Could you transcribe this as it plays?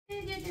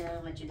show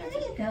what you got.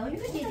 There you go. You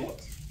did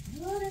it.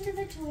 Hold on to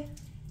the toy.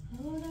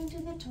 Hold on to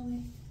the toy.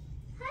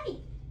 Hi.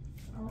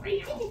 You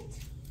did it.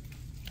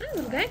 Hi,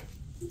 little guy.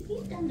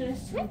 You've done the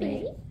rest of the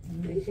day.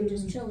 You can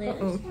just chill there.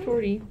 Uh-oh,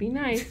 Torty, be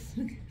nice.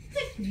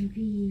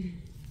 Baby.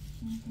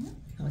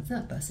 Oh, it's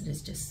not busted,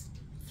 it's just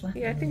fluffy.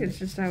 Yeah, I think it's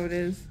just how it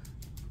is.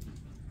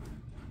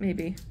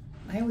 Maybe.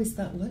 I always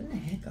thought, what in the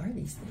heck are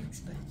these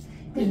things? But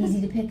they're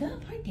easy to pick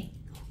up, aren't they?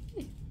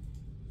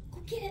 Go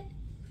get it.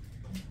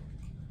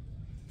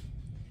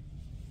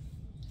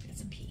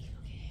 That's a pee.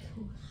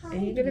 Okay. Are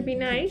you gonna be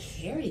nice?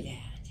 Carry that.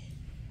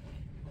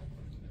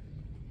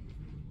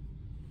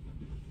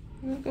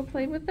 You wanna go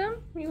play with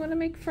them? You wanna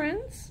make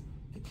friends?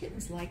 The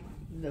kittens like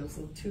those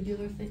little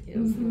tubular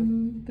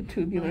things. The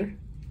tubular.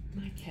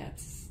 My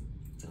cats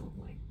don't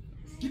like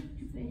those.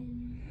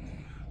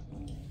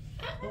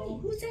 Oh,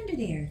 who's under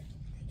there?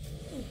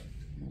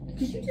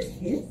 Did you just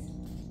hiss?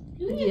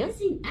 You Yeah. haven't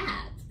seen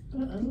that.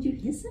 Did you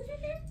hiss under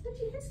there? What'd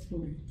you hiss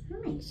for?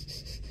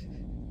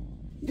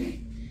 Hi.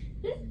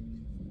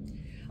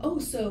 Oh,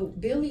 so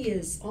Billy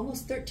is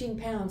almost 13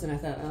 pounds, and I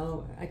thought,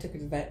 oh, I took him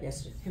to the vet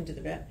yesterday. Him to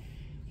the vet.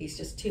 He's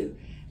just 2,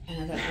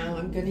 and I thought, oh,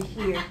 I'm gonna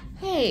hear.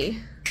 Hey.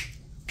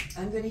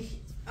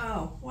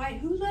 Oh, why?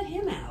 Who let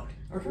him out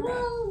or her out?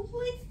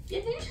 Well,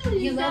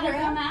 eventually You let her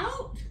come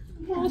out.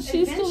 Well,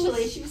 she's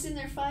Eventually, she was in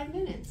there 5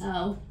 minutes.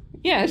 Oh.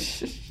 Yes.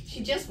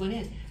 She just went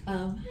in.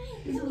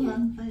 It's a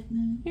long 5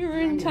 minutes. You're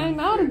in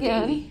timeout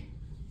again.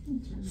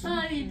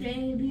 Sorry,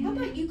 baby. How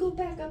about you go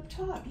back up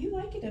top? You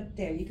like it up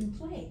there. You can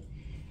play.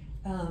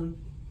 No,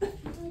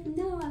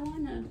 I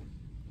wanna.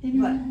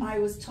 But I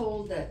was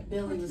told that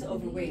Billy was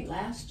overweight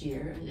last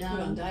year and put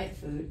on diet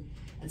food.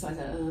 And so I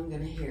thought, oh, I'm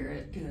going to hear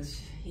it because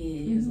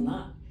he is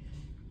not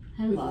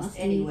lost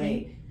any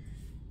weight.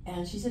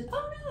 And she said,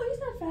 oh, no, he's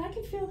not fat. I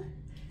can feel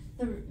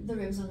the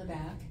ribs on the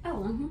back.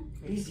 Oh,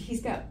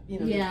 He's got,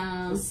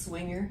 the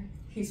swinger.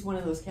 He's one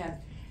of those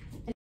cats.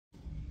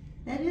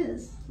 That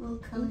is a little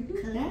color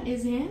code. That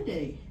is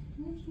handy.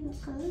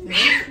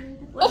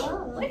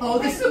 Oh,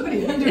 there's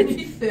somebody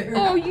underneath there.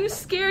 Oh, you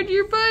scared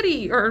your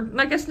buddy. Or,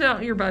 I guess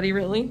not your buddy,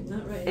 really.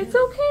 Not right It's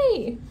now.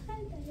 okay.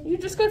 You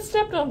just got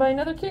stepped on by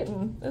another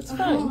kitten. It's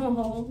fine.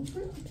 Oh.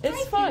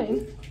 It's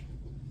fine.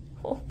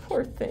 Oh,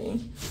 poor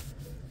thing.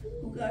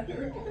 Who got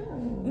hurt?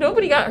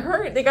 Nobody got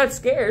hurt. They got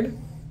scared.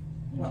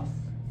 Well.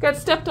 Got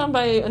stepped on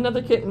by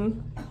another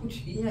kitten. Oh,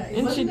 yeah, it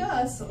And wasn't she-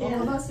 us.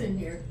 All of us in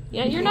here.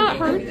 Yeah, you're not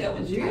hurt.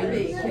 You're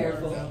being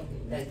careful.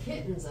 The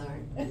kittens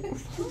aren't.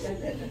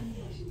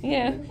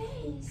 Yeah. One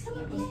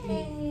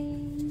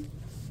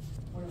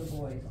of the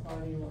boys,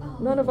 Claudio.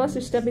 None of us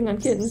are stepping on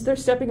kittens. They're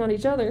stepping on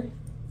each other.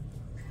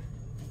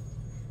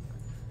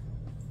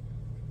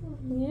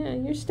 Yeah,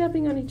 you're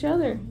stepping on each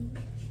other.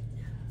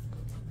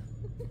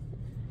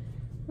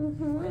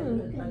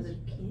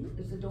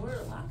 Is the door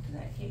locked to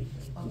that cage?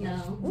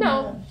 No.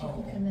 No.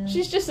 Oh.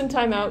 She's just in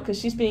timeout because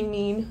she's being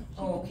mean.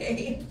 Oh,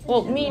 okay.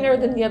 Well, meaner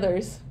than the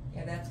others.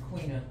 Yeah, that's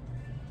Queena.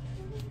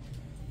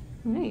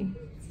 Hey.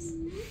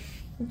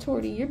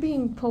 Torty, you're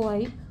being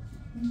polite.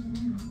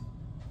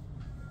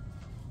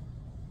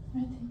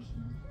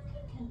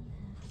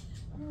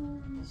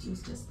 She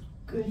was just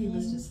good. He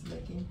was just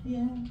licking.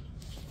 Yeah.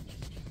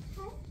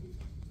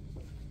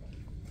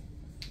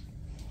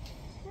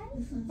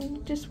 I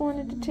just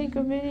wanted to take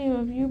a video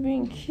of you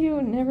being cute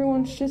and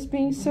everyone's just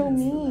being so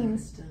mean.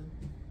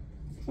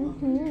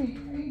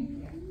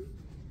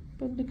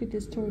 But look at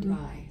this Torty.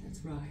 Rye, that's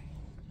Rye.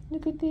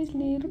 Look at this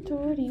little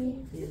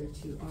Torty. The other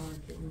 2 are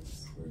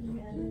kittens.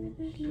 Radish. And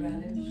the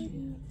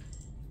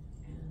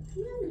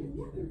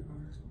other are Ray.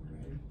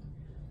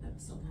 That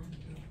was so long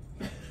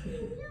ago.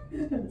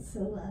 So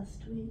last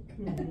week.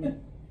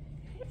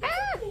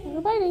 Ah!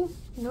 No biting.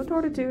 No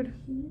tortitude.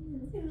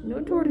 No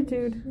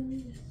tortitude.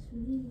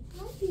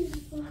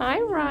 Hi,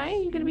 Rye.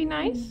 You gonna be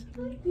nice?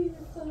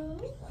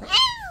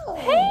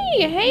 Hey,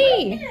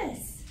 hey!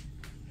 Yes!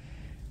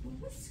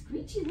 What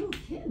screechy little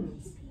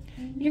kittens.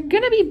 You're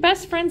gonna be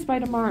best friends by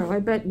tomorrow, I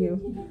bet you.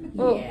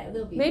 Well, Yeah,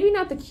 they'll be. maybe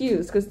not the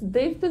Q's, because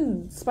they've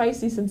been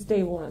spicy since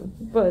day 1.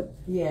 But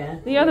Yeah.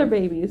 the other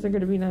babies are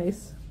gonna be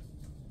nice.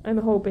 I'm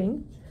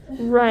hoping.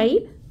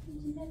 Right?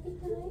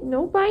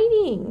 No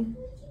biting.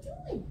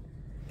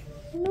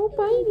 No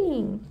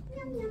biting.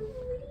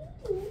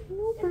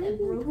 No biting,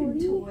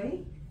 Torty. toy?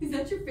 Is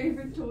that your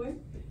favorite toy?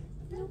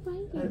 No A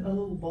biting.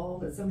 little ball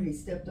that somebody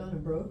stepped on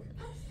and broke?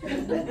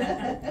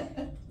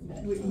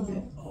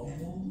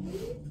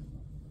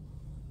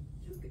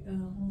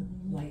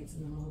 Lights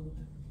and all.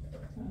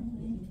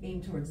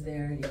 Aim towards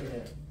there and you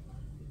get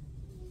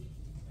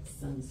a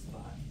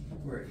sunspot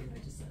where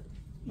just a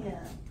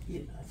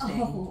thing.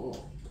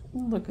 Oh.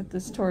 Look at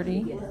this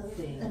Torty. Get a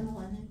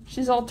thing.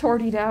 She's all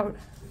tortied out.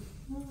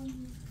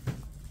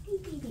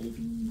 Baby,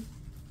 baby.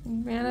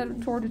 Ran out of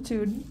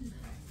tortitude.